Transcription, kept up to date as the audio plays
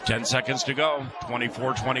10 seconds to go.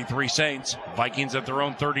 24-23 Saints. Vikings at their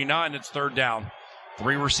own 39. It's third down.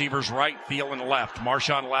 Three receivers right, Thielen left.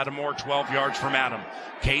 Marshawn Lattimore 12 yards from Adam.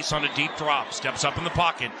 Case on a deep drop. Steps up in the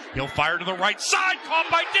pocket. He'll fire to the right side. Caught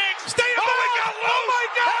by Diggs. Stay up. Oh, he got loose. Oh, my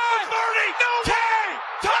God. At the 30. No way.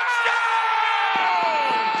 Touchdown.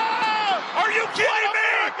 Are you kidding me?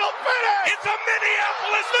 It's a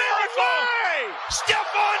Minneapolis miracle.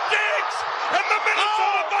 Stephon Diggs and the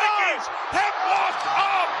Minnesota Vikings have walked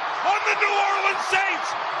up on the New Orleans Saints.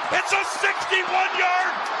 It's a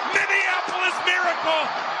 61-yard Minneapolis miracle.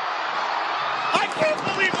 I can't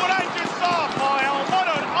believe what I just saw, Paul Allen. What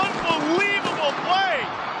an unbelievable play.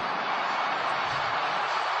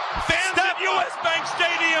 Fans at US Bank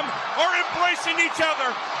Stadium are embracing each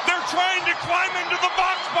other. They're trying to climb into the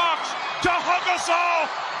box to hug us all.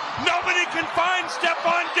 Nobody can find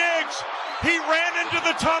Stephon Diggs. He ran into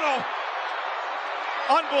the tunnel.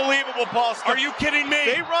 Unbelievable, Paul. Are you kidding me?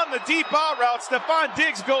 They run the deep out route. Stephon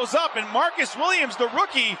Diggs goes up, and Marcus Williams, the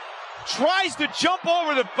rookie, tries to jump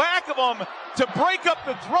over the back of him to break up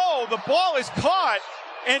the throw. The ball is caught,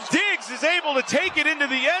 and Diggs is able to take it into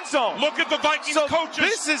the end zone. Look at the Vikings coaches.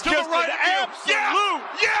 This is to just the right an absolute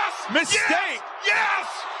mistake. Yes!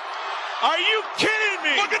 Are you kidding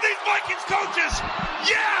me? Look at these Vikings coaches.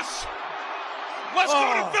 Yes! Let's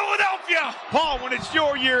go to Philadelphia. Paul, when it's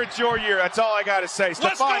your year, it's your year. That's all I got to say. Let's go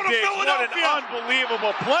Stephon to Diggs, Philadelphia. what an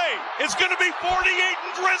unbelievable play. It's going to be 48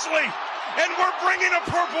 and drizzly, and we're bringing a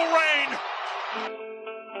purple rain.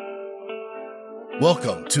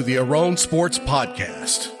 Welcome to the Arone Sports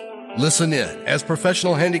Podcast. Listen in as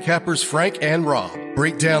professional handicappers Frank and Rob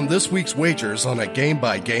break down this week's wagers on a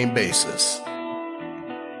game-by-game basis.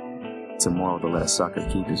 It's immoral to let a sucker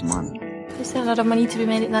keep his money. There's a lot of money to be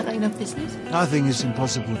made in that line of business. Nothing is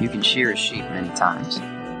impossible. You can shear a sheep many times,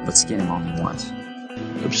 but skin him only once.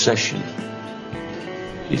 Obsession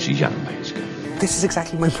is a young man's game. This is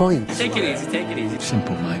exactly my point. Take it easy, take it easy.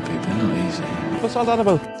 Simple, my people, not easy. What's all that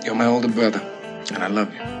about? You're my older brother, and I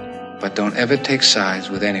love you. But don't ever take sides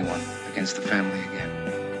with anyone against the family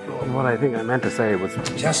again. What I think I meant to say was...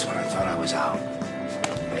 Just when I thought I was out,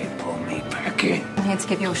 they pulled me back in. I'm here to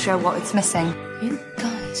give your show what it's missing. You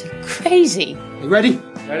guys are crazy. You ready?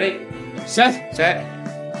 Ready? Set? Set.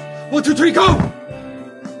 1, 2, 3, go!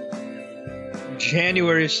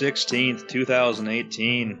 January 16th,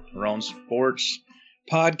 2018, Arone Sports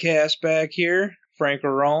Podcast back here. Frank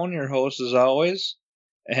Arone, your host as always.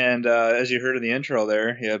 And as you heard in the intro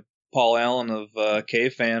there, you have Paul Allen of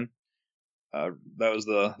K-Fan. That was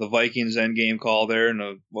the Vikings endgame call there,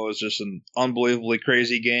 and what was just an unbelievably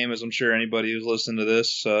crazy game, as I'm sure anybody who's listening to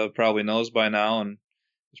this probably knows by now and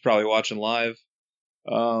is probably watching live.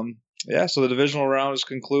 So the divisional round is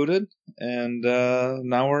concluded, and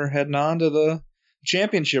now we're heading on to the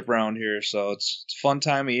championship round here. So it's a fun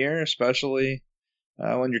time of year, especially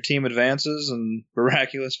when your team advances in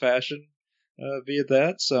miraculous fashion, be it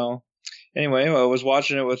that. So anyway, I was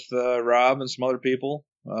watching it with Rob and some other people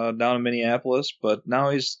down in Minneapolis, but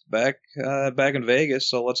now he's back in Vegas,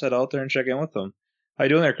 so let's head out there and check in with him. How you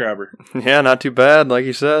doing there, Crabber? Yeah, not too bad, like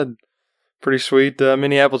you said. Pretty sweet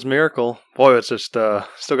Minneapolis miracle. Boy, it's just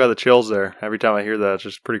still got the chills there. Every time I hear that, it's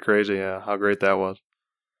just pretty crazy how great that was.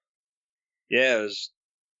 Yeah, it was,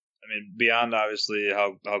 beyond obviously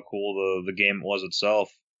how cool the game was itself.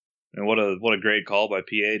 And what a great call by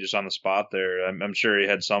PA just on the spot there. I'm sure he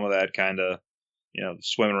had some of that kind of,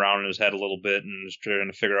 swimming around in his head a little bit and just trying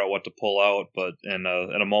to figure out what to pull out. But in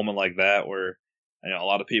a moment like that where a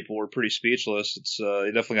lot of people were pretty speechless, it's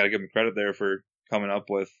you definitely got to give him credit there for coming up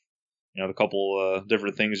with the couple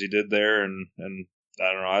different things he did there. And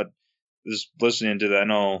I don't know, I just listening to that, I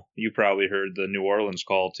know you probably heard the New Orleans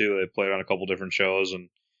call too. They played on a couple different shows, and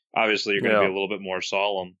obviously you're going to be a little bit more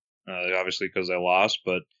solemn, obviously because they lost,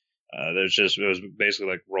 but it was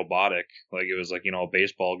basically like robotic. Like it was like, a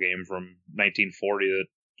baseball game from 1940 that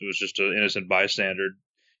it was just an innocent bystander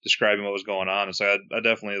describing what was going on. And so I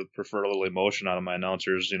definitely prefer a little emotion out of my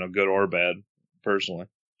announcers, good or bad, personally.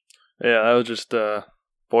 Yeah, that was just,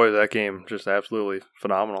 that game, just absolutely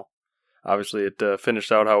phenomenal. Obviously it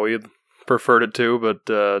finished out how we preferred it to,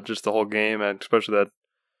 but just the whole game, and especially that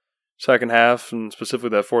second half and specifically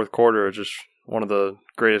that fourth quarter, is just one of the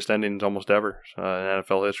greatest endings almost ever in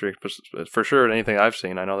NFL history. For sure, anything I've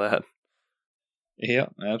seen, I know that. Yeah,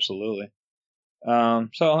 absolutely.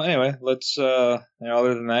 So anyway, let's,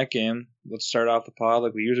 other than that game, let's start off the pod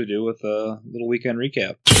like we usually do with a little weekend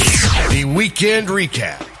recap. The weekend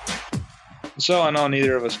recap. So I know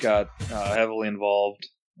neither of us got heavily involved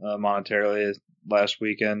monetarily last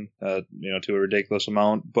weekend, to a ridiculous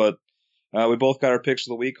amount, but we both got our picks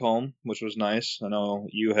of the week home, which was nice. I know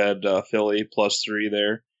you had Philly +3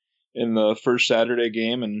 there. in the first Saturday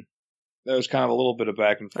game, and there was kind of a little bit of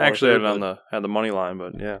back and forth. Actually, I had the money line,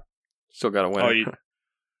 but yeah, still got to win.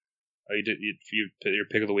 You did. Your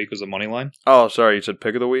pick of the week was the money line. Oh, sorry, you said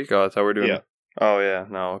pick of the week. Oh, I thought we were doing. Yeah. Oh yeah.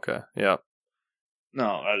 No. Okay. Yeah. No,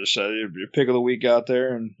 I just said your pick of the week out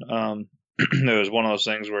there, and it was one of those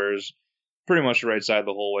things where it was pretty much the right side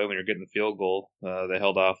the whole way when you're getting the field goal. They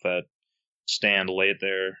held off that stand late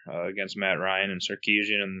there against Matt Ryan and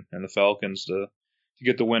Sarkisian and the Falcons to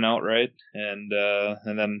get the win outright. And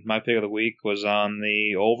then my pick of the week was on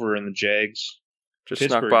the over in the Jags just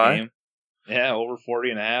Pittsburgh snuck by. game. Yeah, over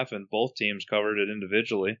 40.5, and both teams covered it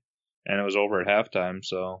individually, and it was over at halftime.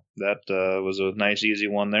 So that was a nice, easy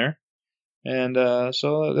one there. And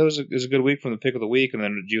so that was a good week from the pick of the week. And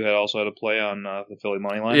then you also had a play on the Philly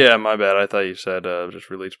money line. Yeah, my bad. I thought you said just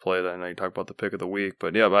release play. I know you talked about the pick of the week,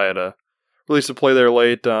 but yeah, I had a release a play there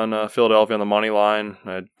late on Philadelphia on the money line.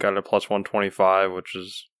 I got it at plus 125, which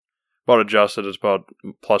is about adjusted. It's about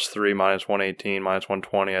plus 3, minus 118, minus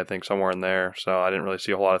 120, I think, somewhere in there. So I didn't really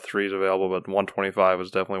see a whole lot of threes available, but 125 was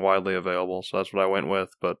definitely widely available. So that's what I went with.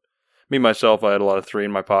 But me, myself, I had a lot of 3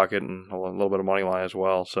 in my pocket and a little bit of money line as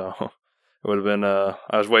well. So it would have been,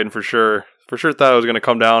 I was waiting for sure thought it was going to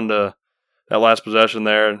come down to that last possession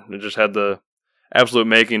there. It just had the absolute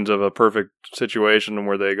makings of a perfect situation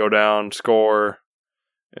where they go down, score,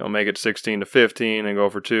 make it 16-15 and go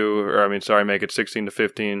for 2, make it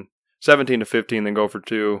 16-15, 17-15, then go for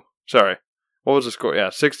 2. Sorry, what was the score? Yeah,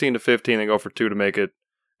 16-15, then go for 2 to make it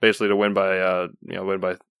basically to win by, win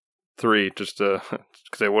by 3, just because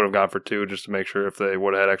they would have gone for 2 just to make sure if they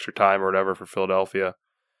would have had extra time or whatever for Philadelphia.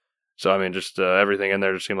 So, just everything in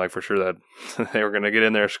there just seemed like for sure that they were going to get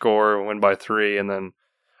in there, score, win by 3, and then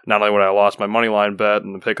not only would I have lost my money line bet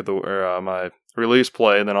and the pick of my release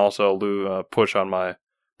play, and then also push on my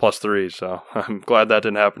plus 3. So I'm glad that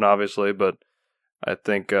didn't happen, obviously, but I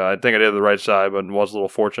think I did the right side, but was a little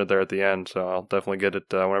fortunate there at the end. So I'll definitely get it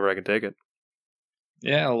whenever I can take it.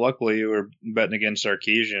 Yeah, luckily you were betting against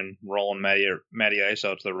Sarkisian, rolling Matty Ice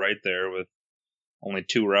out to the right there with only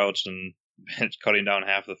 2 routes and cutting down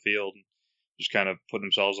half the field, just kind of put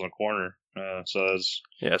themselves in a corner. So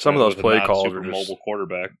that's some of those play calls super mobile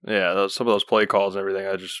quarterback. Yeah, some of those play calls and everything,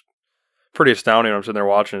 I just pretty astounding. I'm sitting there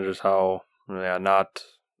watching just how I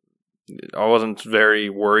wasn't very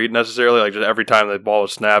worried necessarily. Like just every time the ball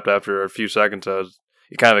was snapped after a few seconds,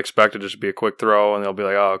 you kind of expect it just to be a quick throw, and they'll be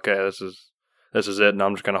like, "Oh, okay, this is it," and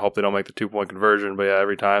I'm just gonna hope they don't make the 2-point conversion. But yeah,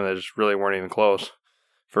 every time they just really weren't even close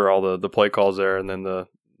for all the play calls there, and then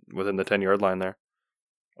within the 10-yard line there.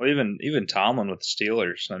 Well, even Tomlin with the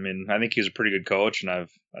Steelers. I think he's a pretty good coach, and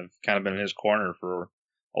I've kind of been in his corner for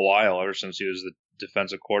a while, ever since he was the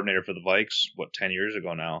defensive coordinator for the Vikes, 10 years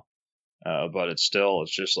ago now. But it's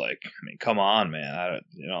just like, come on, man.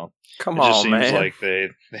 Come on, man. It just seems like they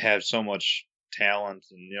have so much talent,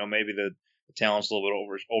 and maybe the talent's a little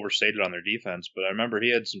bit overstated on their defense. But I remember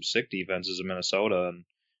he had some sick defenses in Minnesota, and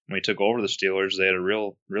when he took over the Steelers, they had a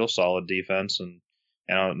real solid defense. And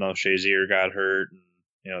I don't know, Shazier got hurt,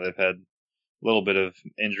 and they've had a little bit of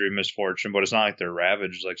injury misfortune, but it's not like they're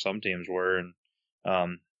ravaged like some teams were. And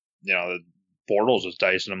the Bortles is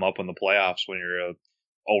dicing them up in the playoffs when you're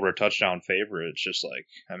over a touchdown favorite. It's just like,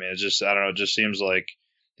 I don't know, it just seems like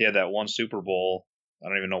he had that one Super Bowl. I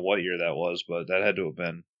don't even know what year that was, but that had to have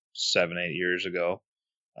been 7-8 years ago.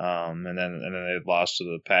 And then they lost to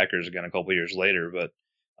the Packers again a couple years later. But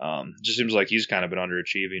it just seems like he's kind of been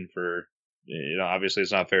underachieving for, obviously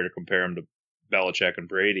it's not fair to compare him to Belichick and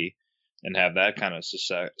Brady and have that kind of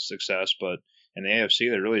success. But in the AFC,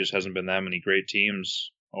 there really just hasn't been that many great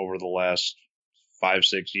teams over the last 5-6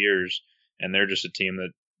 years. And they're just a team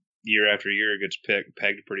that year after year gets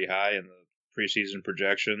pegged pretty high in the preseason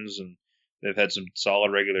projections, and they've had some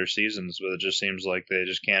solid regular seasons, but it just seems like they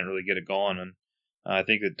just can't really get it going. And I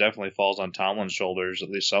think it definitely falls on Tomlin's shoulders, at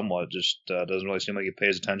least somewhat. Just doesn't really seem like he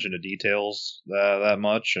pays attention to details that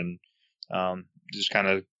much, and just kind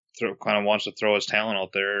of wants to throw his talent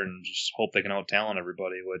out there and just hope they can out-talent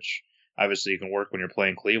everybody, which obviously you can work when you're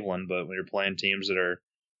playing Cleveland, but when you're playing teams that are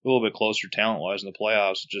a little bit closer talent-wise in the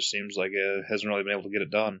playoffs, it just seems like it hasn't really been able to get it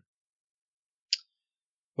done.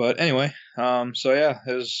 But anyway, it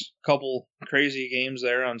was a couple crazy games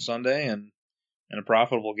there on Sunday and a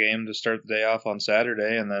profitable game to start the day off on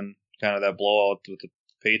Saturday, and then kind of that blowout with the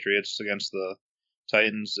Patriots against the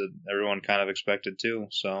Titans that everyone kind of expected too.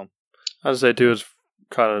 So I'd say too, it's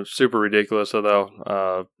kind of super ridiculous. Though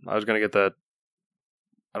I was going to get that.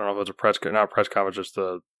 I don't know if it was not a press conference, just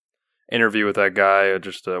the interview with that guy,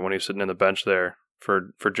 just when he was sitting in the bench there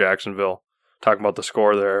for Jacksonville, talking about the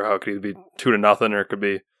score there. How could it be 2-0 or it could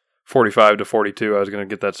be 45-42? I was going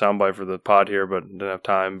to get that soundbite for the pod here, but didn't have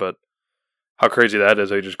time. But how crazy that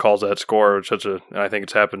is. He just calls that score. It's and I think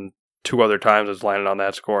it's happened 2 other times. It's landed on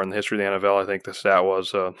that score in the history of the NFL. I think the stat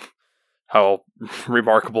was how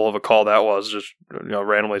remarkable of a call that was. Just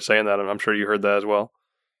randomly saying that. I'm sure you heard that as well.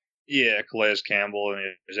 Yeah, Calais Campbell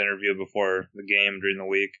in his interview before the game during the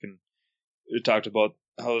week, and we talked about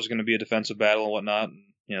how it was going to be a defensive battle and whatnot.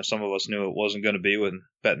 And, some of us knew it wasn't going to be with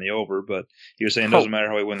betting the over, but he was saying it doesn't matter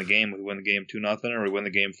how we win the game. We win the game 2-0 or we win the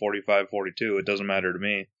game 45-42. It doesn't matter to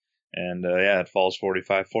me. And it falls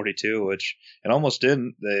 45-42, which it almost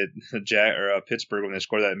didn't. Pittsburgh, when they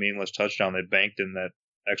scored that meaningless touchdown, they banked in that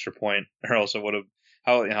extra point, or else it would have.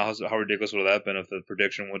 How ridiculous would have that been if the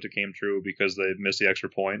prediction would have came true because they missed the extra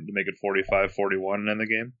point to make it 45-41 in the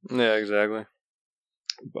game? Yeah, exactly.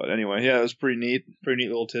 But anyway, yeah, it was pretty neat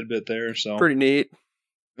little tidbit there. So pretty neat.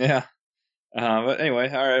 Yeah. But anyway,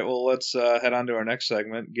 all right. Well, let's head on to our next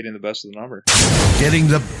segment, getting the best of the number. Getting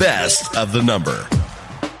the best of the number.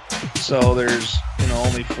 So there's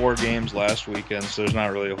only 4 games last weekend, so there's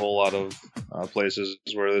not really a whole lot of places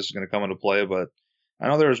where this is going to come into play. But I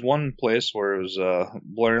know there was one place where it was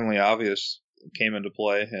blaringly obvious it came into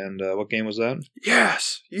play. And what game was that?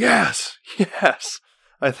 Yes.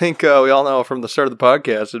 I think we all know from the start of the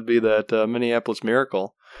podcast it'd be that Minneapolis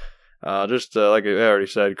Miracle. Just like I already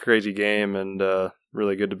said, crazy game and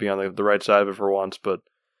really good to be on the right side of it for once. But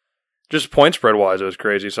just point spread wise, it was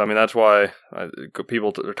crazy. So, I mean, that's why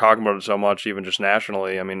people are talking about it so much, even just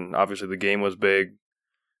nationally. I mean, obviously the game was big.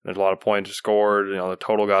 There's a lot of points scored. The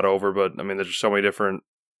total got over. But, I mean, there's just so many different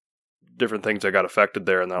things that got affected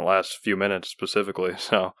there in that last few minutes specifically.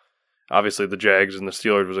 So, obviously the Jags and the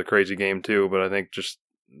Steelers was a crazy game too. But I think just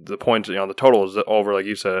the points, the total is over, like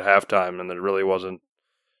you said, at halftime. And there really wasn't.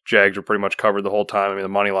 Jags were pretty much covered the whole time. I mean, the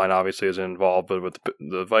money line obviously is involved, but with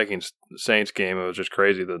the Vikings-Saints game, it was just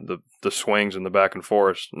crazy. The swings and the back and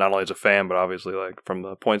forth, not only as a fan, but obviously like from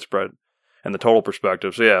the point spread and the total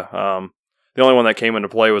perspective. So, yeah, the only one that came into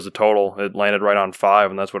play was the total. It landed right on 5,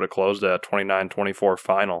 and that's what it closed at, 29-24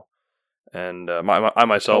 final. And I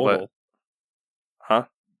myself... Huh?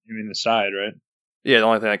 You mean the side, right? Yeah, the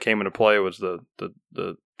only thing that came into play was the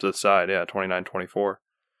side, 29-24.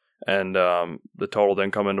 And the total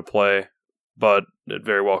didn't come into play, but it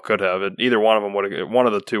very well could have. Either one of them one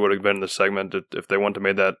of the two would have been in this segment if they wouldn't have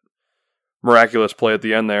made that miraculous play at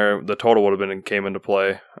the end there. The total would have came into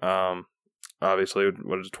play. Obviously,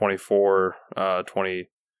 what is it, 24, 20?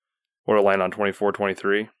 Would have landed on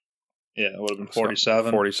 24-23. Yeah, it would have been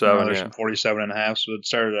 47. 47, yeah. 47 and a half, so it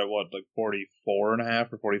started at what, like 44 and a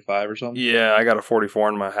half or 45 or something? Yeah, I got a 44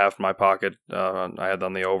 and a half in my pocket. I had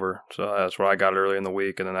on the over, so that's what I got early in the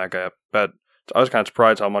week, and then that got bet. I was kind of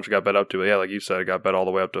surprised how much it got bet up to, but yeah, like you said, it got bet all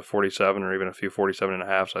the way up to 47 or even a few 47 and a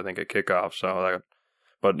half, so I think at kickoff.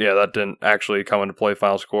 But yeah, that didn't actually come into play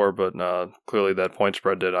final score, but clearly that point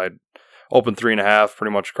spread did. I opened 3.5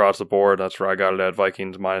 pretty much across the board. That's where I got it at,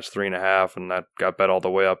 Vikings minus 3.5, and that got bet all the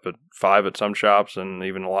way up at 5 at some shops, and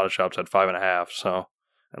even a lot of shops had 5.5. So,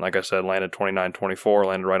 and like I said, landed 29-24,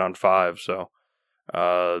 landed right on 5. So,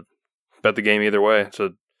 bet the game either way.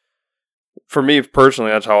 So, for me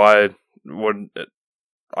personally, that's how I'd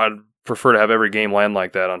prefer to have every game land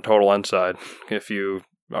like that on total and side. If you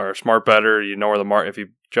are a smart bettor, you know where if you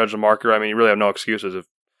judge the marker, I mean, you really have no excuses. If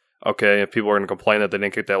people are going to complain that they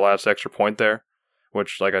didn't get that last extra point there,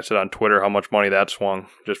 which, like I said on Twitter, how much money that swung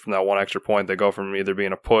just from that one extra point. They go from either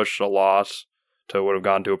being a push, a loss, to would have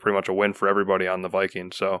gone to pretty much a win for everybody on the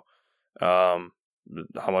Vikings. So, how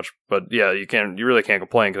much? But yeah, you really can't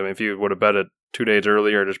complain, because I mean, if you would have bet it 2 days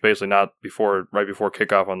earlier, just basically right before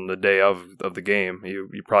kickoff on the day of the game,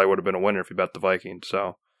 you probably would have been a winner if you bet the Vikings.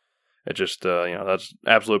 So. It just, that's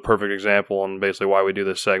absolute perfect example, and basically why we do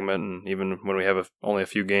this segment. And even when we have only a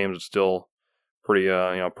few games, it's still pretty,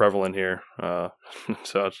 prevalent here.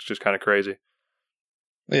 So it's just kind of crazy.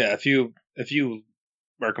 Yeah, if you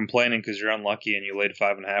are complaining because you're unlucky and you laid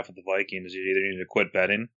 5.5 with the Vikings, you either need to quit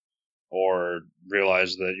betting or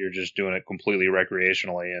realize that you're just doing it completely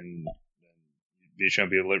recreationally, and you shouldn't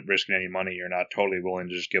be risking any money. You're not totally willing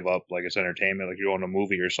to just give up like it's entertainment, like you're going to a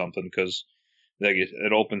movie or something, because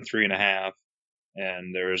it opened 3.5,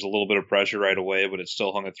 and there was a little bit of pressure right away, but it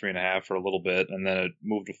still hung at 3.5 for a little bit, and then it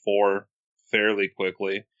moved to 4 fairly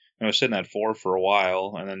quickly. And it was sitting at 4 for a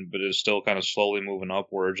while, but it was still kind of slowly moving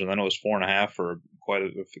upwards, and then it was 4.5 for quite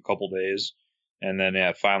a couple days, and then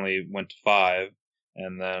it finally went to 5,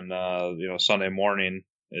 and then Sunday morning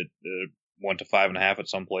it went to 5.5 at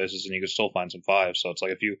some places, and you could still find some 5. So it's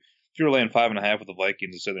like if you were laying 5.5 with the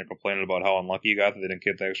Vikings and sitting there complaining about how unlucky you got that they didn't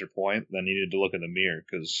get the extra point, then you need to look in the mirror,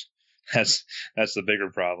 because that's the bigger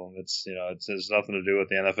problem. It's it has nothing to do with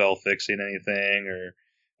the NFL fixing anything or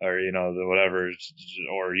or the whatever,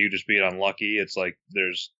 or you just being unlucky. It's like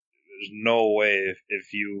there's no way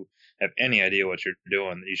if you have any idea what you're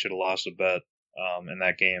doing that you should have lost a bet in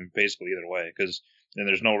that game, basically either way, because then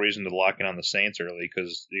there's no reason to lock in on the Saints early,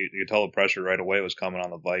 because you could tell the pressure right away was coming on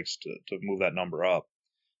the Vikes to move that number up.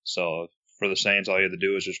 So for the Saints, all you had to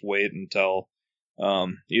do was just wait until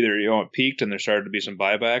either it peaked and there started to be some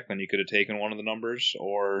buyback, then you could have taken one of the numbers,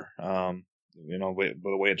 or wait, but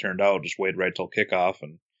the way it turned out, just wait right till kickoff,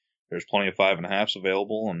 and there's plenty of 5.5s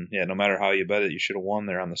available, and yeah, no matter how you bet it, you should have won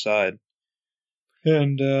there on the side.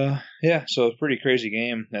 And so it's a pretty crazy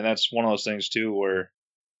game, and that's one of those things too where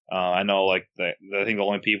I know I think the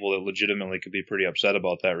only people that legitimately could be pretty upset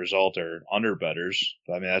about that result are underbetters.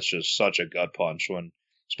 I mean, that's just such a gut punch when,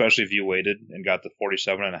 especially if you waited and got the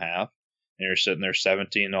 47.5, and you're sitting there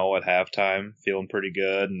 17-0 at halftime, feeling pretty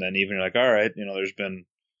good, and then even you're like, all right, there's been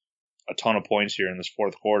a ton of points here in this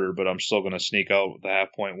fourth quarter, but I'm still going to sneak out with a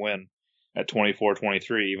half-point win at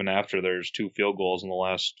 24-23, even after there's 2 field goals in the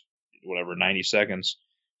last 90 seconds,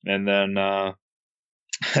 and then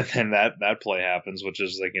then that play happens, which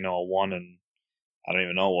is like a 1 in, I don't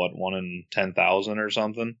even know what, 1 in 10,000 or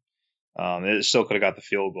something. It still could have got the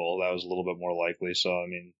field goal. That was a little bit more likely. So I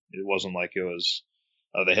mean, it wasn't like it was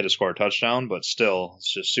they had to score a touchdown, but still,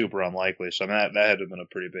 it's just super unlikely. So I mean, that had to have been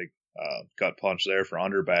a pretty big gut punch there for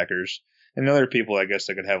underbackers. And the other people, I guess,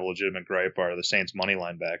 that could have a legitimate gripe are the Saints money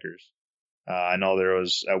line backers. I know there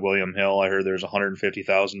was at William Hill, I heard there was a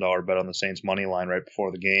 $150,000 bet on the Saints money line right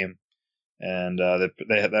before the game, and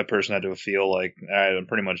that person had to feel like, all right, I'm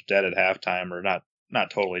pretty much dead at halftime, or not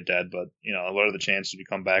totally dead, but what are the chances we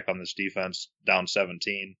come back on this defense down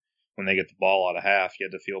 17 when they get the ball out of half? You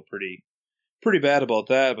had to feel pretty bad about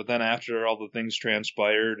that. But then after all the things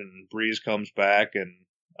transpired and Breeze comes back and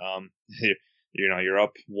you're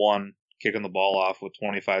up 1, kicking the ball off with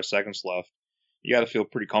 25 seconds left, you got to feel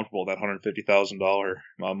pretty comfortable with that $150,000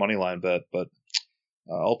 money line bet. But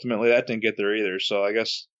ultimately, that didn't get there either. So I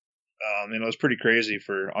guess it was pretty crazy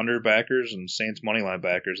for underbackers and Saints money line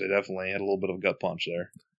backers. They definitely had a little bit of a gut punch there.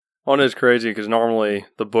 One is crazy because normally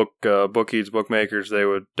the bookies, bookmakers, they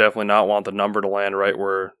would definitely not want the number to land right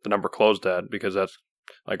where the number closed at, because that's,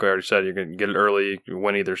 like we already said, you're going to get it early, you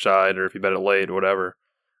win either side, or if you bet it late, whatever.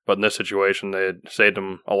 But in this situation, they had saved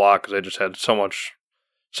them a lot because they just had so much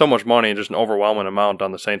money, just an overwhelming amount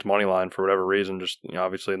on the Saints money line for whatever reason, just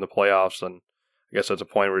obviously in the playoffs. And I guess that's a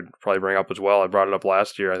point we'd probably bring up as well. I brought it up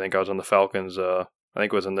last year. I think I was on the Falcons. I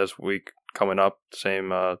think it was in this week coming up,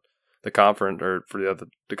 the conference, or for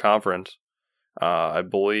the conference. I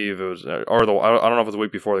believe it was, I don't know if it was the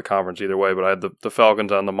week before the conference. Either way, but I had the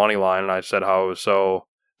Falcons on the money line, and I said how it was so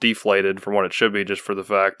deflated from what it should be, just for the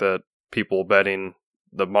fact that people betting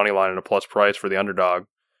the money line at a plus price for the underdog,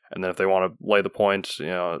 and then if they want to lay the points,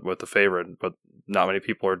 with the favorite, but not many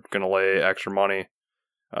people are going to lay extra money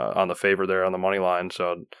on the favorite there on the money line.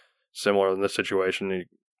 So similar in this situation, the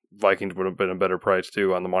Vikings would have been a better price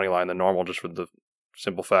too on the money line than normal, just for the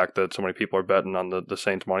simple fact that so many people are betting on the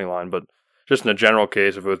Saints money line. But just in a general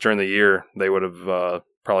case, if it was during the year, they would have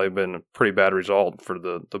probably been a pretty bad result for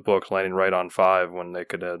the books, landing right on 5 when they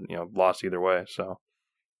could have lost either way. So.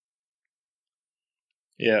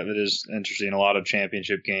 Yeah, it is interesting. A lot of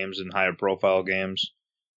championship games and higher profile games,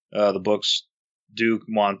 the books do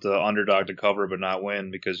want the underdog to cover but not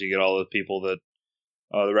win, because you get all the people that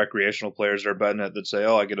the recreational players that are betting it that say,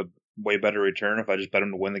 oh, I get a way better return if I just bet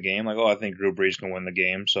him to win the game. Like, oh, I think Drew Brees can win the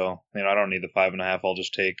game, so I don't need the 5.5. I'll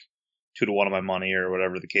just take 2-1 of my money, or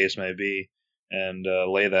whatever the case may be, and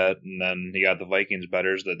lay that. And then you got the Vikings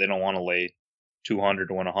bettors that they don't want to lay 200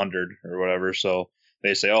 to win 100 or whatever, so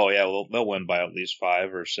they say, oh yeah, they'll win by at least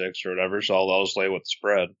 5 or 6 or whatever, so I'll just lay with the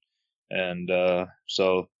spread. And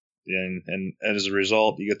and as a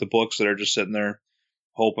result, you get the books that are just sitting there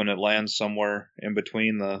hoping it lands somewhere in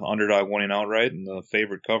between the underdog winning outright and the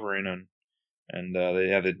favorite covering, and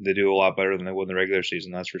they do a lot better than they would in the regular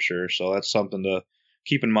season, that's for sure. So that's something to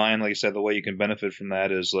keep in mind. Like I said, the way you can benefit from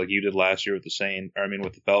that is like you did last year with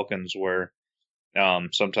the Falcons, where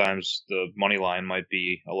sometimes the money line might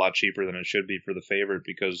be a lot cheaper than it should be for the favorite,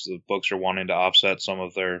 because the books are wanting to offset some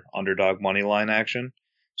of their underdog money line action.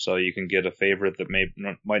 So you can get a favorite that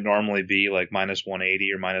might normally be like minus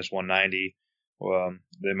 180 or minus 190.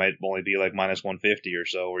 They might only be like minus 150 or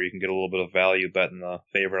so, where you can get a little bit of value betting the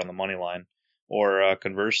favorite on the money line. Or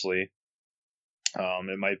conversely,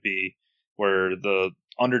 it might be where the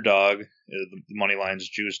underdog, the money line's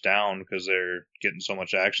juiced down because they're getting so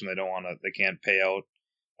much action they can't pay out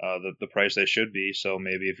the price they should be. So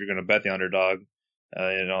maybe if you're going to bet the underdog,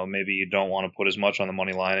 maybe you don't want to put as much on the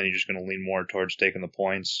money line, and you're just going to lean more towards taking the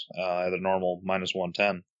points at a normal minus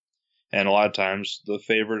 110. And a lot of times the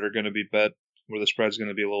favorite are going to be bet where the spread's going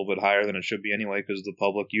to be a little bit higher than it should be anyway, because the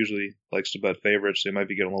public usually likes to bet favorites. They might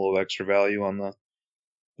be getting a little extra value on the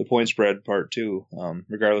point spread part too,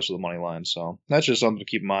 regardless of the money line. So that's just something to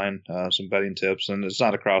keep in mind, some betting tips. And it's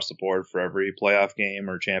not across the board for every playoff game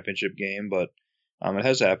or championship game, but it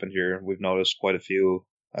has happened here. We've noticed quite a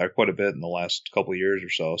bit in the last couple of years or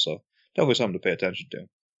so. So definitely something to pay attention to.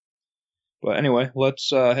 But anyway, let's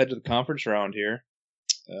head to the conference round here.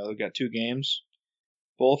 We've got 2 games,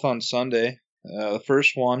 both on Sunday. The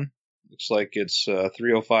first one looks like it's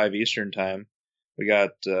 3:05 Eastern time. We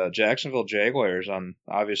got Jacksonville Jaguars on.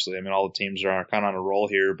 Obviously, I mean, all the teams are kind of on a roll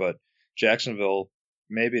here, but Jacksonville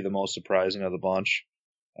may be the most surprising of the bunch.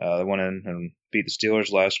 They went in and beat the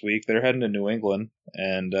Steelers last week. They're heading to New England,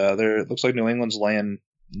 and it looks like New England's laying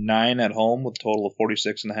 9 at home with a total of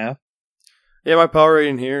 46.5. Yeah, my power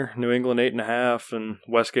rating here: New England 8.5, and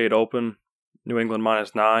Westgate open. New England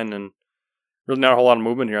 -9, and really not a whole lot of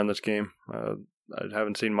movement here on this game. I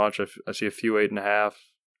haven't seen much. I see a few 8.5.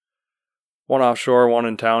 One offshore, one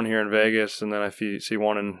in town here in Vegas, and then I see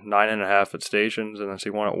one in 9.5 at stations, and I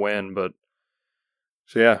see one at Wynn. But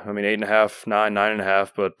so yeah, I mean 8.5, 9,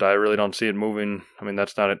 9.5, but I really don't see it moving. I mean,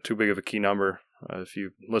 that's not too big of a key number. If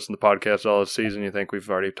you listen to podcasts all this season, you think we've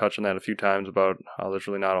already touched on that a few times about how there's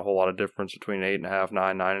really not a whole lot of difference between 8.5,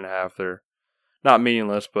 9, 9.5. They're not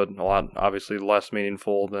meaningless, but a lot obviously less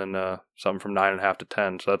meaningful than something from 9.5 to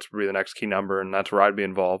 10. So that's really the next key number, and that's where I'd be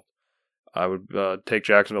involved. I would take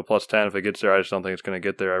Jacksonville +10 if it gets there. I just don't think it's going to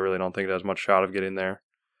get there. I really don't think it has much shot of getting there.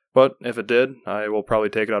 But if it did, I will probably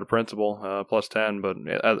take it out of principle, +10. But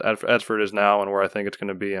as for it is now and where I think it's going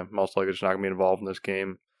to be, I'm most likely just not going to be involved in this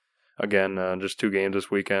game. Again, just 2 games this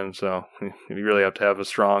weekend, so you really have to have a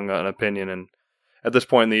strong an opinion. And at this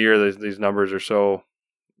point in the year, these numbers are so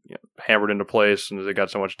hammered into place, and they got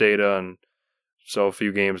so much data and so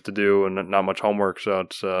few games to do and not much homework, so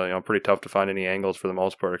it's pretty tough to find any angles for the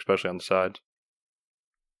most part, especially on the sides.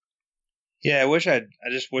 Yeah, I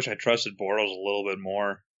just wish I trusted Bortles a little bit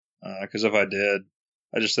more, because if I did,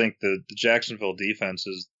 I just think the Jacksonville defense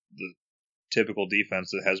is the typical defense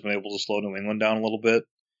that has been able to slow New England down a little bit,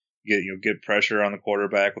 get pressure on the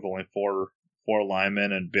quarterback with only four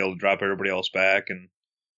linemen and be able to drop everybody else back. And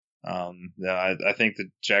I think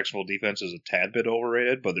the Jacksonville defense is a tad bit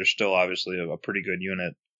overrated, but they're still obviously a pretty good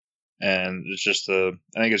unit. And it's just I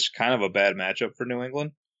think it's kind of a bad matchup for New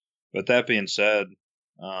England. But that being said,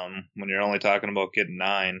 when you're only talking about getting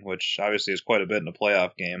 9, which obviously is quite a bit in a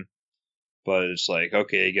playoff game, but it's like,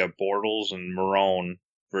 okay, you got Bortles and Marrone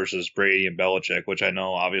versus Brady and Belichick, which I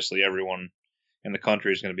know obviously everyone in the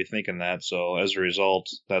country is going to be thinking that. So as a result,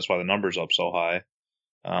 that's why the number's up so high.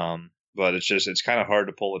 But it's kind of hard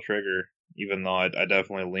to pull the trigger, even though I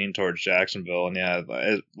definitely lean towards Jacksonville. And yeah,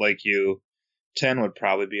 like you, 10 would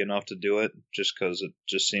probably be enough to do it, just because it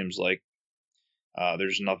just seems like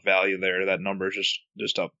there's enough value there. That number is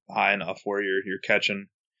just up high enough where you're catching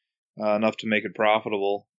enough to make it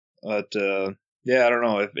profitable. But yeah, I don't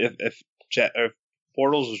know if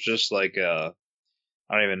Bortles was just like I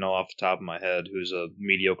don't even know off the top of my head who's a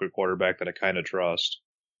mediocre quarterback that I kind of trust.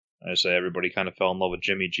 I say everybody kind of fell in love with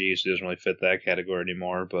Jimmy G, so he doesn't really fit that category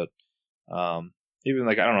anymore. But even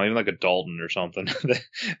like a Dalton or something,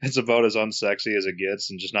 it's about as unsexy as it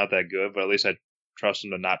gets and just not that good. But at least I trust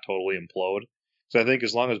him to not totally implode. So I think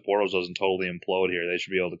as long as Bortles doesn't totally implode here, they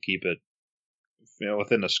should be able to keep it,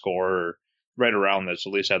 within the score or right around this.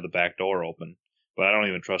 At least have the back door open. But I don't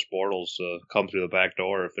even trust Bortles to come through the back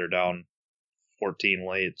door if they're down 14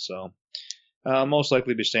 late. So most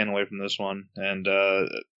likely be staying away from this one. And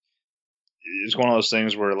it's one of those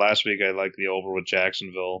things where last week I liked the over with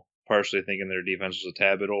Jacksonville, partially thinking their defense was a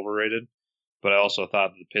tad bit overrated, but I also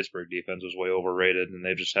thought that the Pittsburgh defense was way overrated, and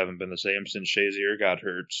they just haven't been the same since Shazier got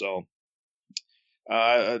hurt. So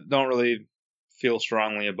I don't really feel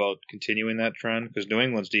strongly about continuing that trend, because New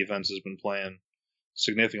England's defense has been playing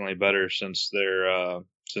significantly better since the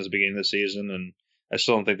beginning of the season, and I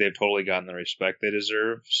still don't think they've totally gotten the respect they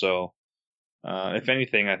deserve. So if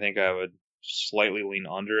anything, I think I would slightly lean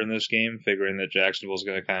under in this game, figuring that Jacksonville's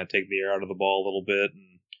going to kind of take the air out of the ball a little bit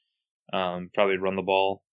and probably run the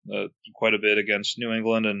ball quite a bit against New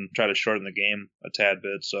England and try to shorten the game a tad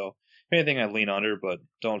bit. So if anything, I lean under, but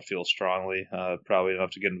don't feel strongly. Probably enough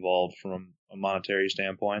to get involved from a monetary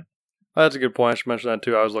standpoint. That's a good point. I should mention that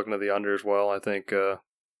too. I was looking at the under as well. I think if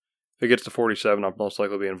it gets to 47, I'll most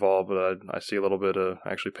likely be involved, but I see a little bit of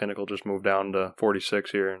actually Pinnacle just moved down to 46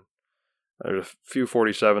 here. There's a few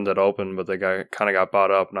 47s that open, but they kind of got bought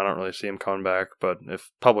up, and I don't really see them coming back. But if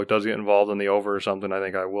public does get involved in the over or something, I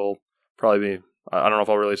think I will probably be. I don't know if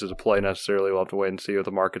I'll release as a play necessarily. We'll have to wait and see what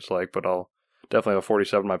the market's like, but I'll definitely have a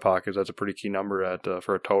 47 in my pocket. That's a pretty key number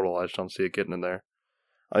for a total. I just don't see it getting in there.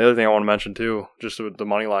 The other thing I want to mention too, just with the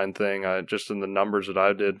money line thing, just in the numbers that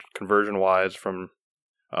I did conversion wise from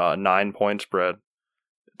 9-point spread,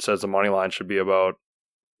 it says the money line should be about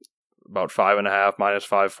 5.5 minus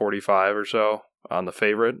 545 or so on the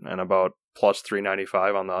favorite, and about plus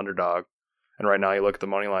 395 on the underdog. And right now, you look at the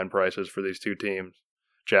money line prices for these two teams.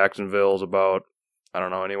 Jacksonville's about, I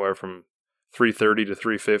don't know, anywhere from 330 to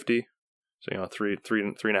 350. So, three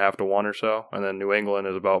and a half to 1 or so. And then New England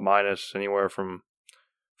is about minus anywhere from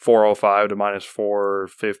 405 to minus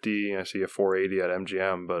 450. I see a 480 at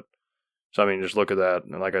MGM. But, so I mean, just look at that.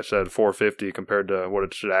 And like I said, 450 compared to what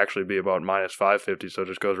it should actually be about minus 550. So it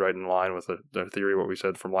just goes right in line with the theory, what we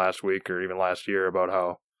said from last week or even last year about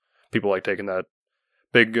how people like taking that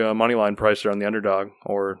big money line price there on the underdog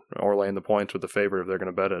or laying the points with the favorite if they're going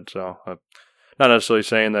to bet it. So not necessarily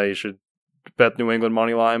saying that you should bet New England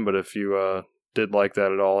money line, but if you did like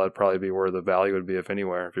that at all, that'd probably be where the value would be, if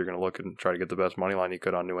anywhere, if you're going to look and try to get the best money line you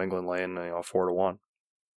could on New England laying 4-1.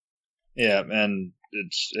 Yeah, and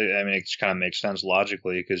it kind of makes sense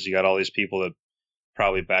logically because you got all these people that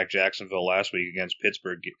probably backed Jacksonville last week against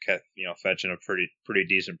Pittsburgh, fetching a pretty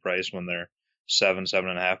decent price when they're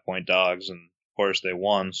 7.5 point dogs, and of course they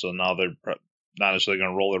won. So now they're not necessarily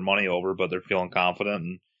going to roll their money over, but they're feeling confident,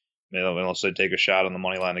 and unless they take a shot on the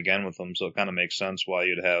money line again with them. So it kind of makes sense why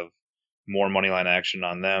you'd have more money line action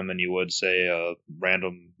on them than you would say a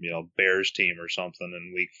random Bears team or something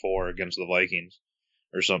in week 4 against the Vikings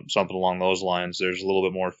or something along those lines. There's a little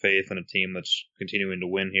bit more faith in a team that's continuing to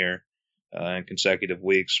win here in consecutive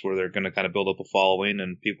weeks, where they're going to kind of build up a following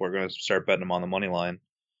and people are going to start betting them on the money line.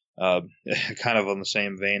 Kind of on the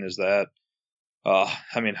same vein as that. How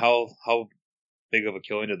big of a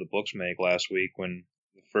killing did the books make last week when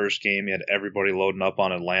the first game you had everybody loading up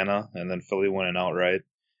on Atlanta and then Philly winning outright,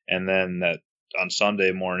 and then that on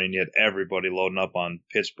Sunday morning you had everybody loading up on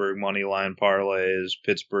Pittsburgh money line parlays,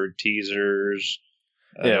 Pittsburgh teasers.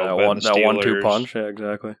 That 1-2 punch. Yeah,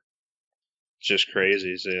 exactly. It's just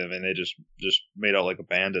crazy. So, they just made out like a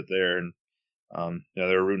bandit there, and they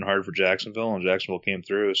were rooting hard for Jacksonville, and Jacksonville came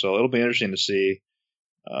through. So it'll be interesting to see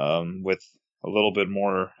with a little bit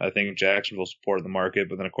more, I think, Jacksonville support in the market.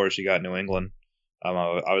 But then, of course, you got New England.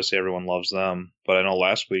 Obviously, everyone loves them. But I know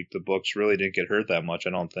last week the books really didn't get hurt that much, I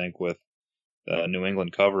don't think, with New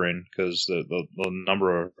England covering, because the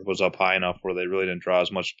number was up high enough where they really didn't draw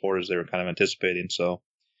as much support as they were kind of anticipating. So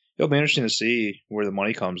it'll be interesting to see where the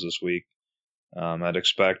money comes this week. I'd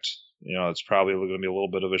expect, it's probably going to be a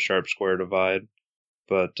little bit of a sharp square divide.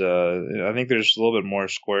 But I think there's a little bit more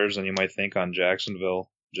squares than you might think on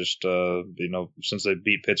Jacksonville. Just, since they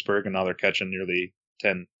beat Pittsburgh and now they're catching nearly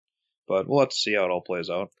 10. But we'll have to see how it all plays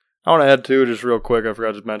out. I want to add, too, just real quick, I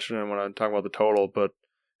forgot to mention it when I talk about the total, but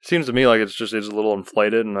it seems to me like it's a little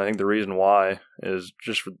inflated, and I think the reason why is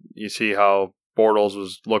just you see how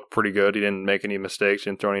Bortles looked pretty good. He didn't make any mistakes, he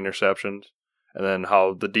didn't throw any interceptions. And then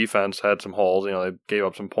how the defense had some holes, they gave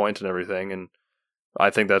up some points and everything, and I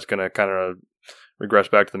think that's going to kind of regress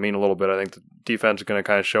back to the mean a little bit. I think the defense is going to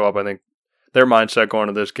kind of show up. I think their mindset going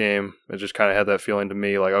into this game, it just kind of had that feeling to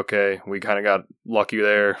me like, okay, we kind of got lucky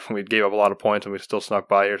there. We gave up a lot of points and we still snuck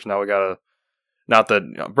by here. So now we got to, not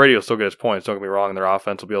that Brady will still get his points, don't get me wrong, and their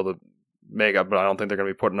offense will be able to make up, but I don't think they're going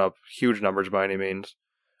to be putting up huge numbers by any means.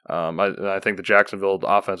 I think the Jacksonville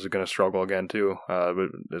offense is going to struggle again too. But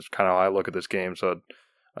it's kind of how I look at this game. So,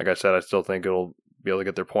 like I said, I still think it'll be able to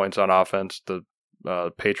get their points on offense.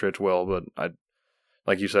 The Patriots will, but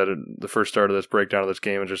like you said, the first start of this breakdown of this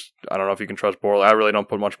game, I don't know if you can trust Bortles. I really don't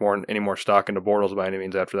put any more stock into Bortles by any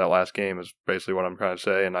means after that last game, is basically what I'm trying to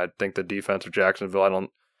say. And I think the defense of Jacksonville,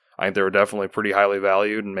 I think they were definitely pretty highly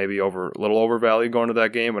valued and maybe a little overvalued going to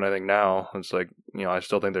that game. But I think now it's like, I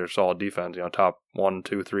still think they're a solid defense, top 1,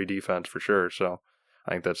 2, 3 defense for sure. So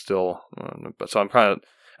I think that's still, so I'm kind of,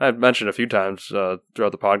 I've mentioned a few times throughout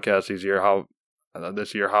the podcast this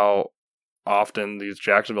year how often these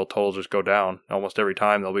Jacksonville totals just go down. Almost every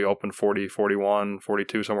time they'll be open 40, 41,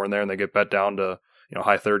 42, somewhere in there, and they get bet down to,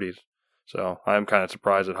 high 30s. So I'm kind of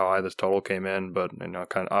surprised at how high this total came in, but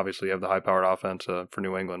kind of obviously you have the high-powered offense for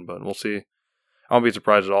New England, but we'll see. I won't be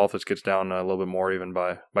surprised at all if this gets down a little bit more even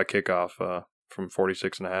by kickoff from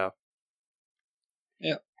 46.5.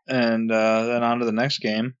 Yeah, and then on to the next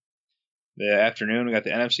game. The afternoon, we got the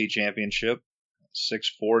NFC Championship,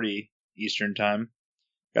 6:40 Eastern Time.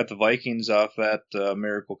 Got the Vikings off that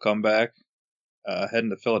miracle comeback, heading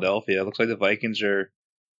to Philadelphia. Looks like the Vikings are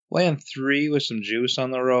laying 3 with some juice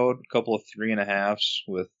on the road, a couple of 3.5s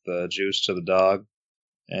with juice to the dog,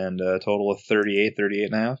 and a total of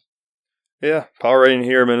 38.5. Yeah, power rating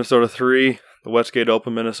here, Minnesota 3, the Westgate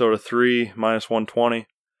Open, Minnesota 3, -120.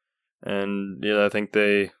 And yeah, I think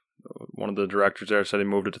one of the directors there said he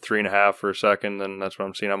moved it to 3.5 for a second, and that's what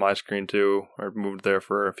I'm seeing on my screen too. I moved there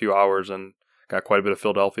for a few hours and got quite a bit of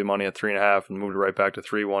Philadelphia money at 3.5 and moved it right back to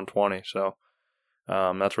 3-120. So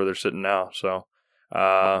that's where they're sitting now. So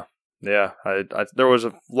yeah, there was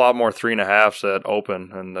a lot more 3.5s at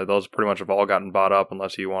Open, and those pretty much have all gotten bought up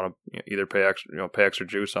unless you want to either pay extra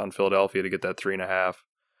juice on Philadelphia to get that 3.5,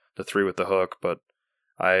 the 3 with the hook. But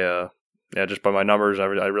just by my numbers, I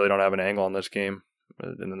really don't have an angle on this game.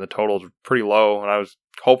 And then the total's pretty low, and I was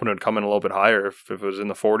hoping it would come in a little bit higher. If it was in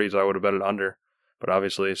the 40s, I would have bet it under. But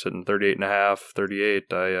obviously, sitting 38.5, 38,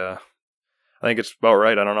 I think it's about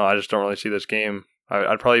right. I don't know. I just don't really see this game.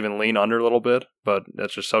 I'd probably even lean under a little bit, but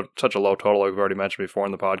that's just such a low total, like we've already mentioned before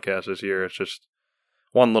in the podcast this year. It's just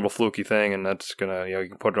one little fluky thing, and that's going to, you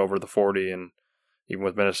can put it over the 40. And even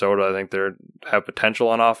with Minnesota, I think they have potential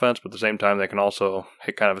on offense, but at the same time, they can also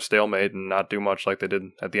hit kind of a stalemate and not do much like they did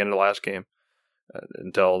at the end of the last game.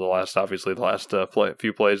 Until the last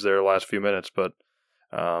few plays there, the last few minutes, but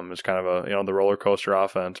it's kind of the roller coaster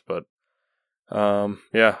offense. But I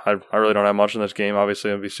really don't have much in this game.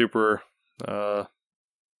 Obviously, I'd be super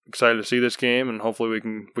excited to see this game, and hopefully we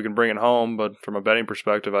can bring it home. But from a betting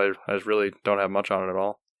perspective, I just really don't have much on it at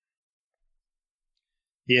all.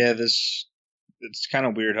 Yeah, it's kind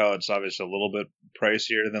of weird how it's obviously a little bit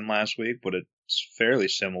pricier than last week, but it's fairly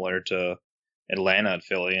similar to Atlanta at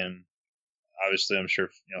Philly. And obviously, I'm sure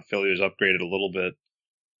Philly was upgraded a little bit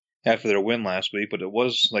after their win last week, but it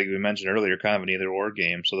was, like we mentioned earlier, kind of an either-or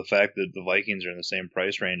game. So the fact that the Vikings are in the same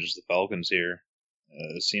price range as the Falcons here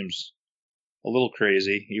seems a little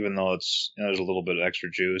crazy, even though there's a little bit of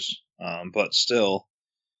extra juice. But still,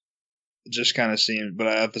 it just kind of seems. But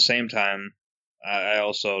at the same time, I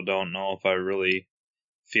also don't know if I really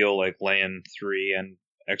feel like laying 3 and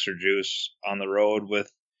extra juice on the road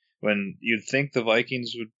when you'd think the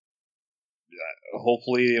Vikings would.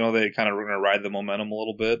 Hopefully, they kind of going to ride the momentum a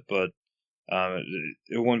little bit, but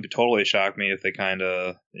it wouldn't totally shock me if they kind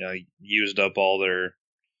of used up all their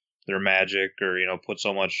magic or put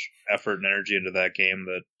so much effort and energy into that game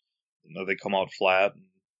that they come out flat.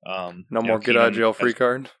 No more get out of jail free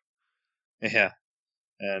card. Yeah,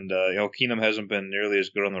 and Keenum hasn't been nearly as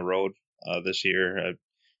good on the road this year.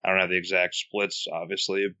 I don't have the exact splits,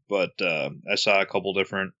 obviously, but I saw a couple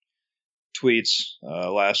different tweets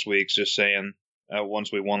last week just saying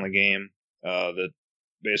once we won the game that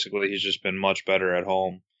basically he's just been much better at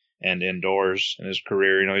home and indoors in his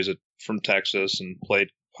career. He's from Texas and played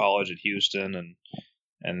college at Houston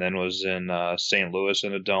and then was in St. Louis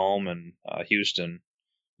in a dome and Houston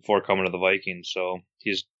before coming to the Vikings. So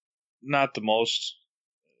he's not the most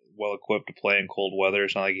well equipped to play in cold weather.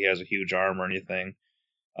 It's not like he has a huge arm or anything,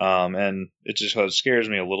 and it scares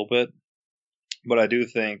me a little bit. But I do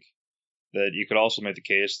think that you could also make the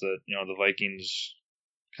case that, the Vikings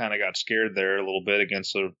kind of got scared there a little bit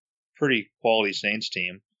against a pretty quality Saints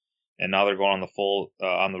team. And now they're going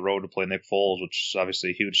on the road to play Nick Foles, which is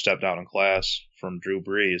obviously a huge step down in class from Drew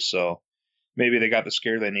Brees. So maybe they got the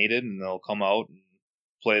scare they needed and they'll come out and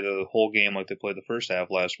play the whole game like they played the first half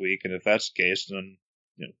last week. And if that's the case, then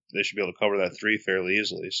they should be able to cover that 3 fairly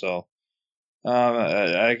easily. So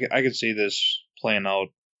I could see this playing out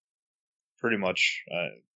pretty much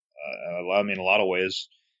a lot of ways,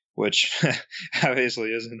 which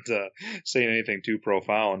obviously isn't saying anything too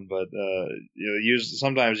profound, but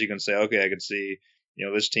sometimes you can say, okay, I could see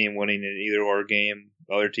this team winning an either-or game,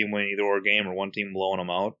 the other team winning either-or game, or one team blowing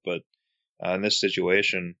them out. But in this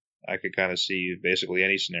situation, I could kind of see basically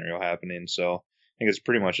any scenario happening. So I think it's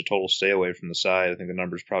pretty much a total stay away from the side. I think the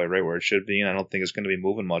number's probably right where it should be, and I don't think it's going to be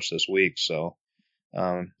moving much this week. So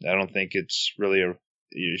I don't think it's really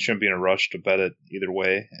you shouldn't be in a rush to bet it either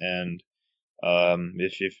way. And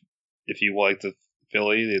if you like the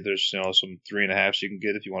Philly, there's some 3.5s you can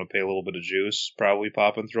get if you want to pay a little bit of juice, probably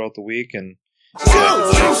popping throughout the week. And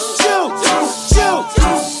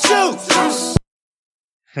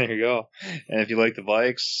there you go. And if you like the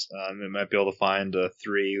Vikes, you might be able to find a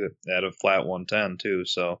 3 at a flat 110 too.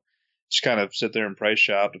 So just kind of sit there and price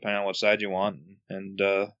shop depending on what side you want. And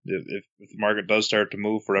if the market does start to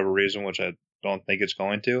move for whatever reason, which I don't think it's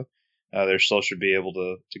going to, there still should be able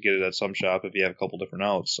to get it at some shop if you have a couple different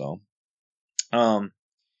outs. So,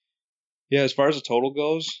 as far as the total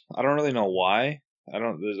goes, I don't really know why. I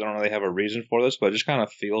don't really have a reason for this, but it just kind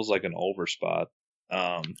of feels like an over spot.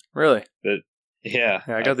 Really? Yeah,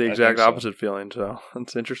 I got the exact opposite feeling, so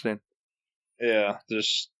that's interesting. Yeah,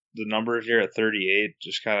 just the number here at 38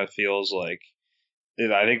 just kind of feels like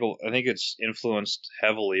I think it's influenced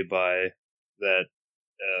heavily by that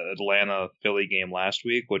Atlanta-Philly game last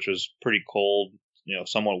week, which was pretty cold,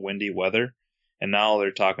 somewhat windy weather. And now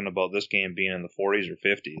they're talking about this game being in the 40s or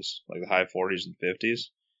 50s, like the high 40s and 50s.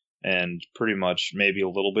 And pretty much maybe a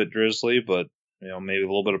little bit drizzly, but, maybe a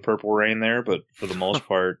little bit of purple rain there. But for the most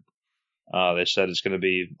part, they said it's going to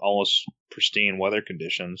be almost pristine weather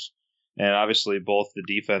conditions. And obviously both the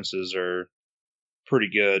defenses are pretty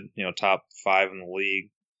good, top 5 in the league.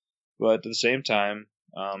 But at the same time,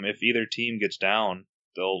 if either team gets down,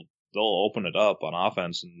 they'll open it up on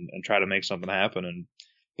offense and try to make something happen. And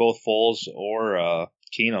both Foles or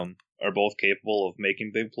Keenum are both capable of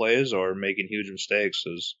making big plays or making huge mistakes,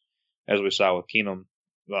 as we saw with Keenum,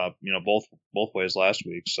 both ways last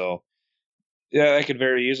week. So, yeah, I could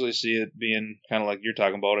very easily see it being kind of like you're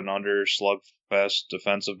talking about, an under slugfest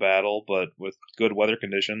defensive battle, but with good weather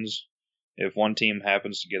conditions. If one team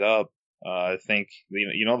happens to get up, I think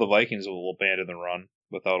the Vikings will abandon the run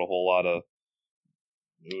without a whole lot of.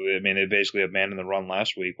 I mean, they basically abandoned the run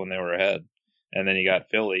last week when they were ahead, and then you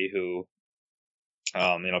got Philly, who,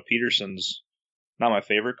 Peterson's not my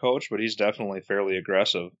favorite coach, but he's definitely fairly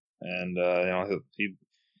aggressive, and I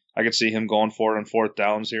could see him going for it on fourth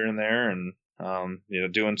downs here and there, and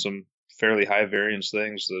doing some fairly high variance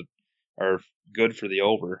things that are good for the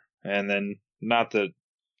over, and then not that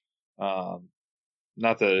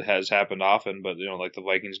it has happened often, but like the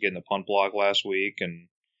Vikings getting the punt block last week, and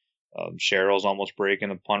Sherrill's almost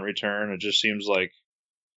breaking a punt return. It just seems like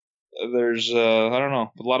there's a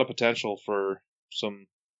lot of potential for some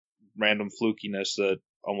random flukiness that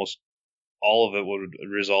almost all of it would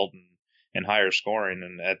result in higher scoring.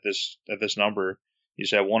 And at this number, you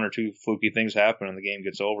just have one or two fluky things happen and the game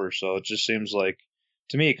gets over. So it just seems like,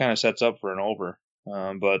 to me, it kind of sets up for an over.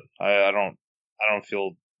 But I don't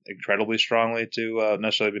feel incredibly strongly to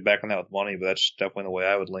necessarily be backing that with money, but that's definitely the way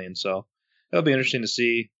I would lean. So it'll be interesting to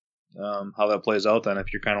see how that plays out then,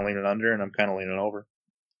 if you're kind of leaning under and I'm kind of leaning over.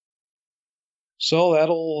 So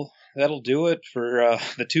that'll do it for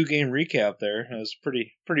the 2-game recap there. It was a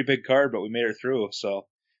pretty big card, but we made it through, so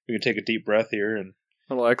we can take a deep breath here and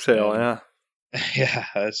a little exhale, yeah. Yeah,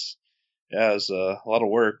 it was a lot of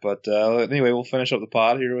work, but anyway, we'll finish up the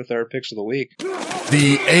pod here with our picks of the week.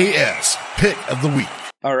 The AS Pick of the Week.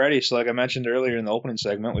 Alrighty, so like I mentioned earlier in the opening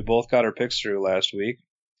segment, we both got our picks through last week.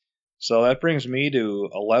 So that brings me to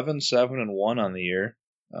 11-7-1 on the year.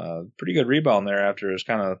 Pretty good rebound there after it was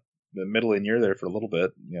kind of the middling year there for a little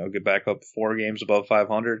bit. Get back up 4 games above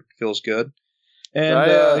 500. Feels good.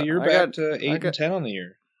 And you're back to 8-10 on the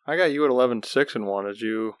year. I got you at 11-6-1.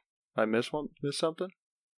 Did I miss something?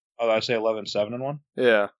 Oh, did I say 11-7-1?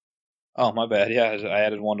 Yeah. Oh, my bad. Yeah, I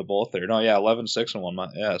added 1 to both there. No, yeah, 11-6-1.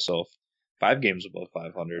 Yeah, so 5 games above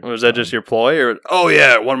 500. Was that just your ploy, or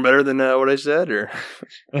one better than what I said, or?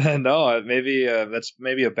 No, maybe that's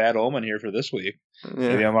maybe a bad omen here for this week. Yeah.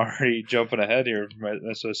 Maybe I'm already jumping ahead here.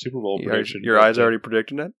 That's a Super Bowl prediction. Your eyes already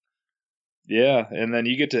predicting it? Yeah, and then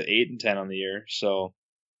you get to 8-10 on the year, so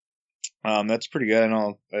that's pretty good.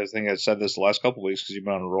 I think I said this the last couple of weeks because you've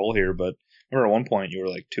been on a roll here, but I remember at one point you were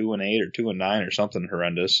like 2-8 or 2-9 or something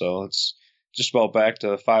horrendous. So it's just about back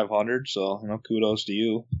to 500. So kudos to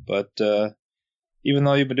you. But even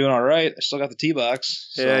though you've been doing all right, I still got the T-box.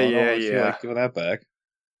 So I feel like giving that back.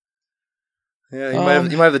 Yeah, you might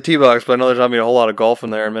have the T-box, but I know there's not going to be a whole lot of golf in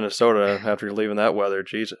there in Minnesota after you're leaving that weather.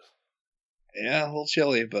 Jesus. Yeah, a little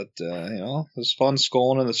chilly, but it was fun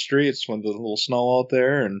sculling in the streets with the little snow out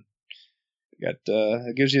there, and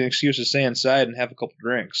it gives you an excuse to stay inside and have a couple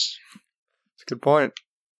drinks. That's a good point.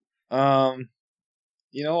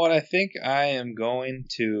 You know what? I think I am going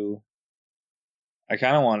to. I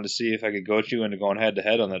kind of wanted to see if I could goat you into going head to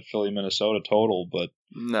head on that Philly Minnesota total, but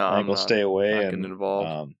no, I think I'll stay away and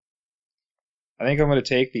involved. I think I'm going to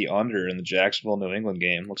take the under in the Jacksonville New England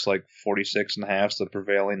game. Looks like 46.5 is the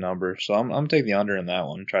prevailing number, so I'm going to take the under in that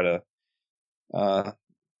one. Try to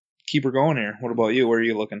keep her going here. What about you? Where are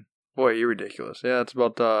you looking? Boy, you're ridiculous. Yeah, that's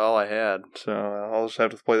about all I had. So I'll just have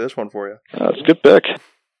to play this one for you. That's a good pick.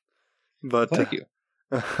 But thank you.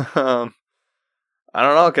 I don't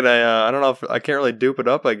know. I don't know if I can't really dupe it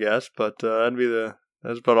up, I guess. But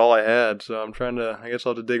that's about all I had. So I'm trying to. I guess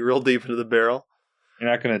I'll have to dig real deep into the barrel. You're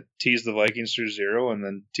not going to tease the Vikings through 0 and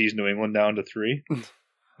then tease New England down to 3?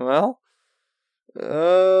 Well,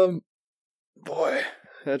 boy,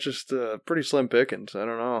 that's just pretty slim pickings. I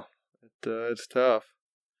don't know. It's tough.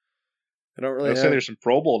 I don't really. I'll say there's some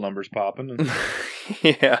Pro Bowl numbers popping.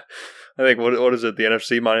 Yeah, I think what is it? The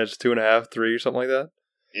NFC minus 2.5, 3, or something like that.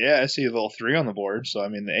 Yeah, I see a little 3 on the board. So I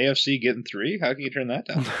mean, the AFC getting 3. How can you turn that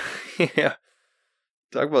down? Yeah,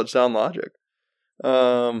 talk about sound logic.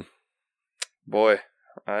 Boy,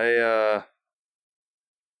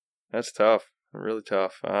 that's tough. Really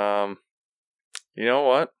tough. You know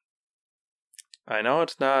what? I know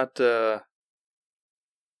it's not. I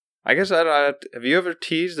guess have you ever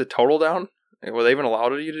teased the total down? Were they even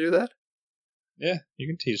allowed you to do that? Yeah, you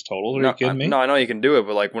can tease totals. Are you kidding me? No, I know you can do it,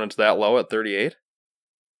 but like when it's that low at 38.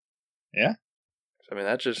 Yeah. I mean,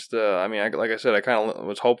 that's just. Like I said, I kind of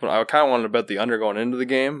was hoping. I kind of wanted to bet the under going into the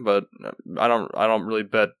game, but I don't really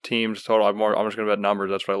bet teams total. I'm just going to bet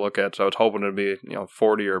numbers. That's what I look at. So I was hoping it'd be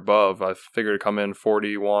 40 or above. I figured it'd come in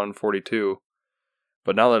 41, 42.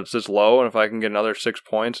 But now that it's this low, and if I can get another 6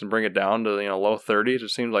 points and bring it down to low 30s, it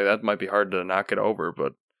seems like that might be hard to knock it over.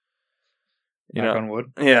 But knock on wood.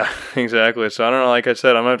 Yeah, exactly. So I don't know. Like I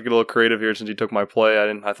said, I'm gonna have to get a little creative here since you took my play.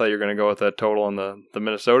 I thought you were gonna go with that total in the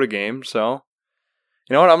Minnesota game. So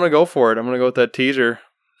you know what? I'm gonna go for it. I'm gonna go with that teaser.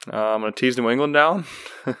 I'm gonna tease New England down,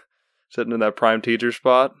 sitting in that prime teaser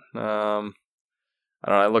spot. I don't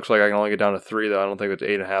know. It looks like I can only get down to 3 though. I don't think it's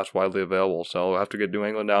 8.5 is widely available. So we'll have to get New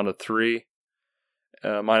England down to 3.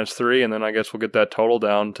 -3, and then I guess we'll get that total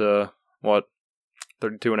down to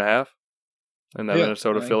 32.5 in that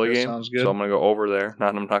Minnesota Philly game. Sounds good. So I'm gonna go over there.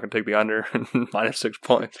 I'm not gonna take the under -6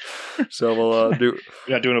 points. So we'll do.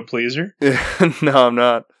 You're not doing a pleaser? No, I'm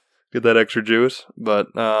not. Get that extra juice, but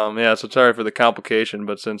yeah. So sorry for the complication,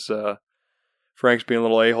 but since Frank's being a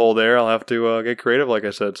little a-hole there, I'll have to get creative. Like I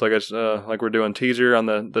said, so like we're doing teaser on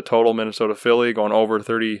the total Minnesota Philly going over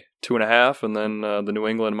 32.5, and then the New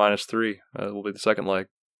England -3 will be the second leg.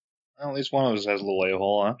 Well, at least one of us has a little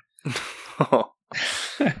a-hole, huh?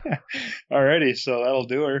 Alrighty, so that'll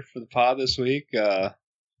do her for the pod this week.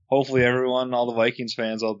 Hopefully everyone, all the Vikings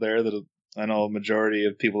fans out there, that I know a majority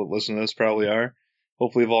of people that listen to this probably are,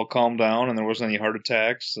 hopefully have all calmed down and there wasn't any heart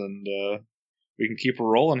attacks, and we can keep it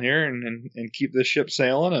rolling here and keep this ship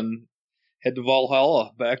sailing and head to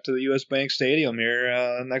Valhalla, back to the U.S. Bank Stadium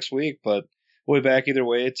here next week. But we'll be back either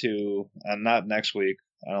way not next week.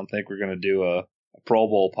 I don't think we're going to do a Pro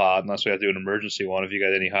Bowl pod unless we have to do an emergency one if you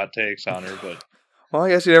got any hot takes on her. But well, I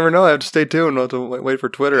guess you never know. I have to stay tuned. I'll have to wait for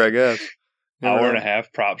Twitter, I guess. Hour and a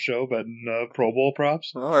half prop show, betting Pro Bowl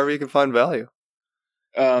props. Well, wherever you can find value.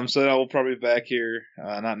 So we'll probably be back here,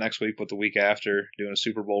 not next week, but the week after, doing a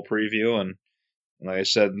Super Bowl preview. And like I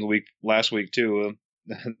said last week too,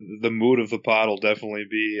 the mood of the pod will definitely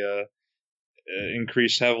be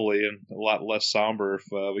increased heavily and a lot less somber if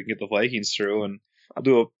we can get the Vikings through. And I'll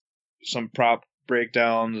do some prop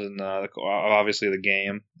breakdowns and obviously the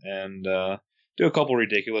game, and do a couple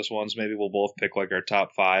ridiculous ones. Maybe we'll both pick like our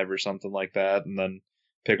top 5 or something like that, and then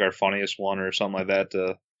pick our funniest one or something like that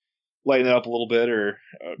to lighten it up a little bit, or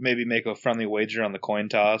maybe make a friendly wager on the coin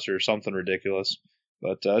toss or something ridiculous.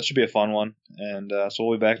 But it should be a fun one, and so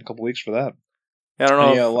we'll be back in a couple weeks for that. Yeah, I don't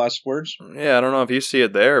know. Any last words? Yeah, I don't know if you see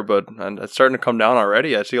it there, but it's starting to come down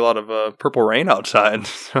already. I see a lot of purple rain outside.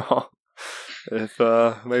 So if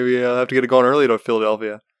maybe I'll have to get it going early to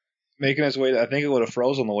Philadelphia. Making its way, I think it would have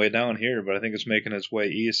froze on the way down here, but I think it's making its way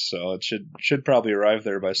east, so it should probably arrive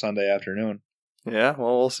there by Sunday afternoon. Yeah,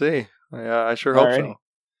 well, we'll see. Yeah, I sure hope so.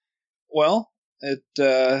 Well, it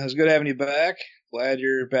was good having you back. Glad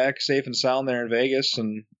you're back safe and sound there in Vegas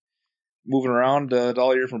and moving around to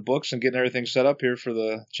all your different books and getting everything set up here for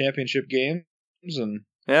the championship games. And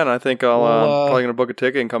yeah, and I think I'll probably going to book a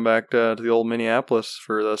ticket and come back to the old Minneapolis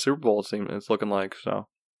for the Super Bowl. It's looking like so.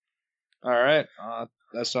 All right,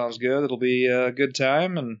 that sounds good. It'll be a good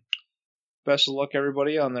time, and best of luck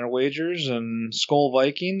everybody on their wagers, and Skol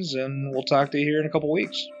Vikings, and we'll talk to you here in a couple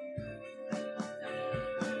weeks.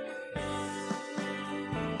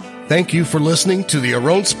 Thank you for listening to the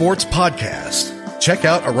Aron Sports Podcast. Check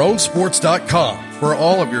out aronsports.com for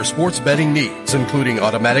all of your sports betting needs, including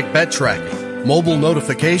automatic bet tracking, mobile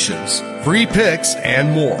notifications, free picks,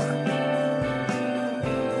 and more.